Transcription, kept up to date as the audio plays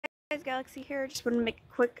Guys, Galaxy here. Just want to make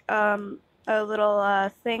a quick a little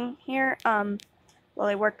thing here while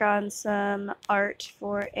I work on some art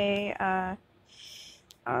for a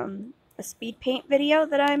speed paint video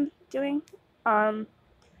that I'm doing. So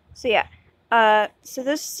yeah. So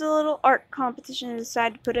this is a little art competition I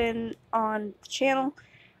decided to put in on the channel.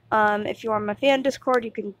 If you're on my fan Discord,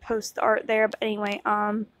 you can post the art there. But anyway,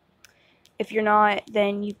 if you're not,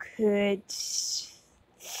 then you could,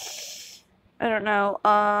 I don't know,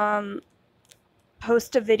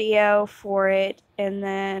 post a video for it and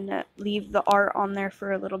then leave the art on there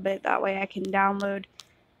for a little bit. That way I can download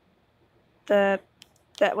that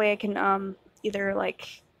way I can either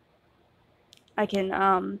like I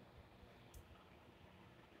can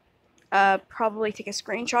probably take a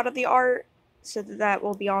screenshot of the art so that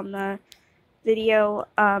will be on the video.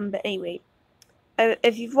 But anyway,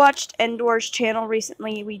 if you've watched Endor's channel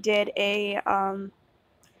recently, we did a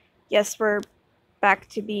yes, we're back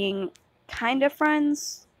to being kind of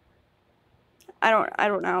friends. I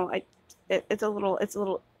don't know. It's a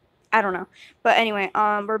little I don't know. But anyway,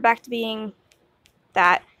 we're back to being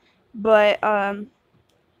that. But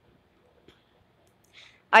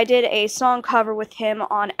I did a song cover with him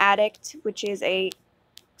on Addict, which is a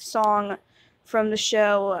song from the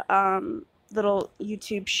show, little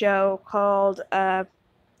YouTube show called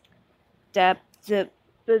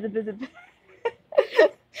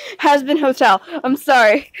Hazbin Hotel. I'm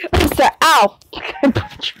sorry. Ow!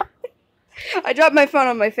 I dropped my phone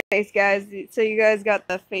on my face, guys. So you guys got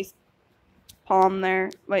the face palm there.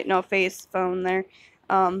 Wait, no, face phone there.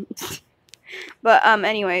 But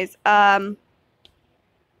anyways,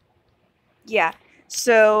 yeah.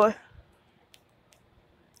 So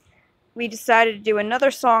we decided to do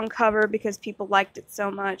another song cover because people liked it so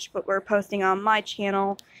much, but we're posting on my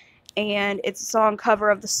channel, and it's a song cover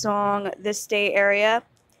of the song This Day Area.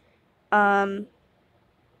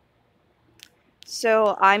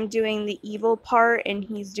 So I'm doing the evil part and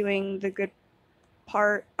he's doing the good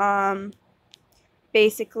part.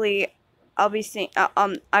 Basically, I'll be saying,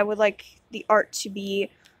 I would like the art to be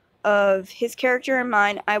of his character and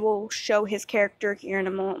mine. I will show his character here in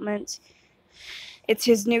a moment. It's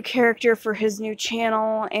his new character for his new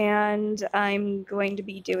channel, and I'm going to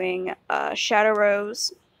be doing Shadow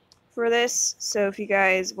Rose for this. So if you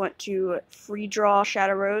guys want to free draw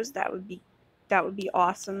Shadow Rose, that would be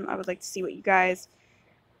awesome. I would like to see what you guys'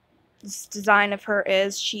 design of her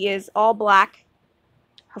is. She is all black.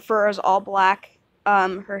 Her fur is all black.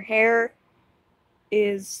 Her hair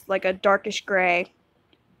is like a darkish gray.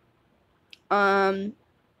 Her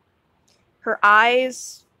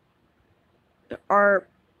eyes are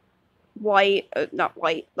white, not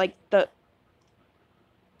white, like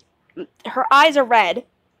her eyes are red,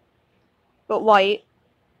 but white,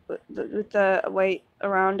 with the white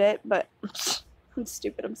around it, but I'm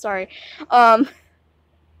stupid, I'm sorry.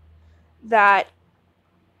 That,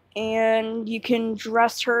 and you can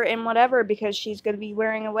dress her in whatever, because she's going to be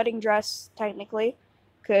wearing a wedding dress, technically,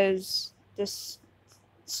 because this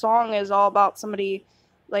song is all about somebody,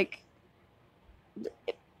 like,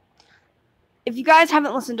 if you guys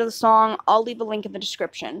haven't listened to the song, I'll leave a link in the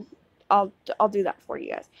description. I'll do that for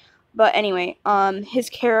you guys. But anyway, his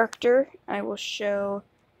character, I will show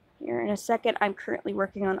here in a second. I'm currently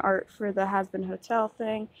working on art for the Hazbin Hotel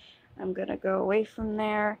thing. I'm going to go away from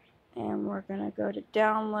there, and we're going to go to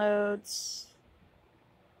downloads.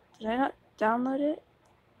 Did I not download it?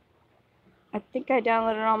 I think I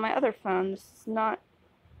downloaded it on my other phone. This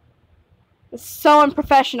is so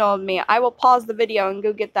unprofessional of me. I will pause the video and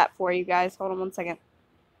go get that for you guys. Hold on one second.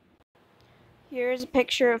 Here's a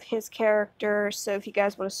picture of his character, so if you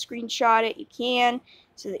guys want to screenshot it, you can,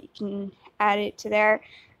 so that you can add it to there.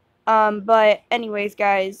 But anyways,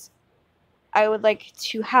 guys, I would like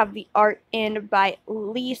to have the art in by at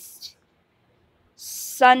least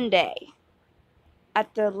Sunday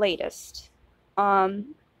at the latest. Because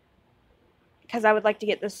I would like to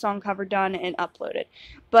get this song cover done and uploaded.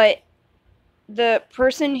 But the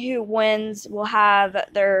person who wins will have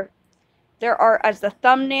their art as the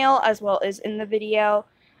thumbnail as well as in the video,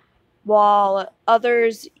 while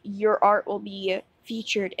others, your art will be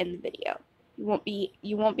featured in the video. You won't be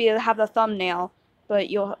able to have the thumbnail, but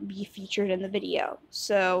you'll be featured in the video.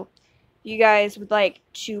 So if you guys would like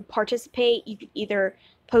to participate, you can either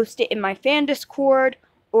post it in my fan Discord,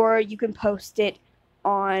 or you can post it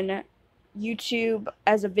on YouTube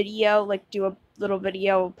as a video, like do a little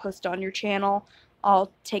video, post on your channel.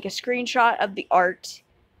 I'll take a screenshot of the art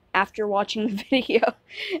after watching the video,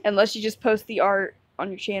 unless you just post the art on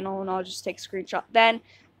your channel, and I'll just take a screenshot then.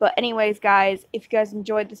 But anyways, guys, if you guys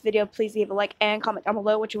enjoyed this video, please leave a like and comment down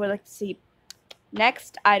below what you would like to see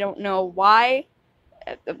next. I don't know why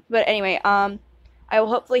But anyway, I will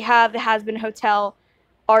hopefully have the Hazbin Hotel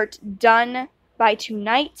art done by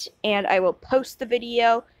tonight, and I will post the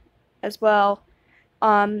video as well.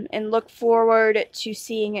 And look forward to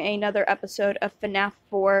seeing another episode of FNAF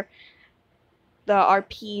 4, the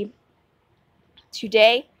RP,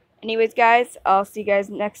 today. Anyways, guys, I'll see you guys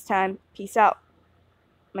next time. Peace out,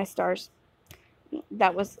 my stars.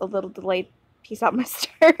 That was a little delayed. Peace out, my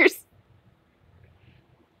stars.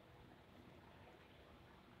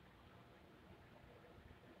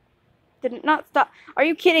 Did it not stop? Are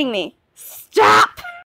you kidding me? Stop!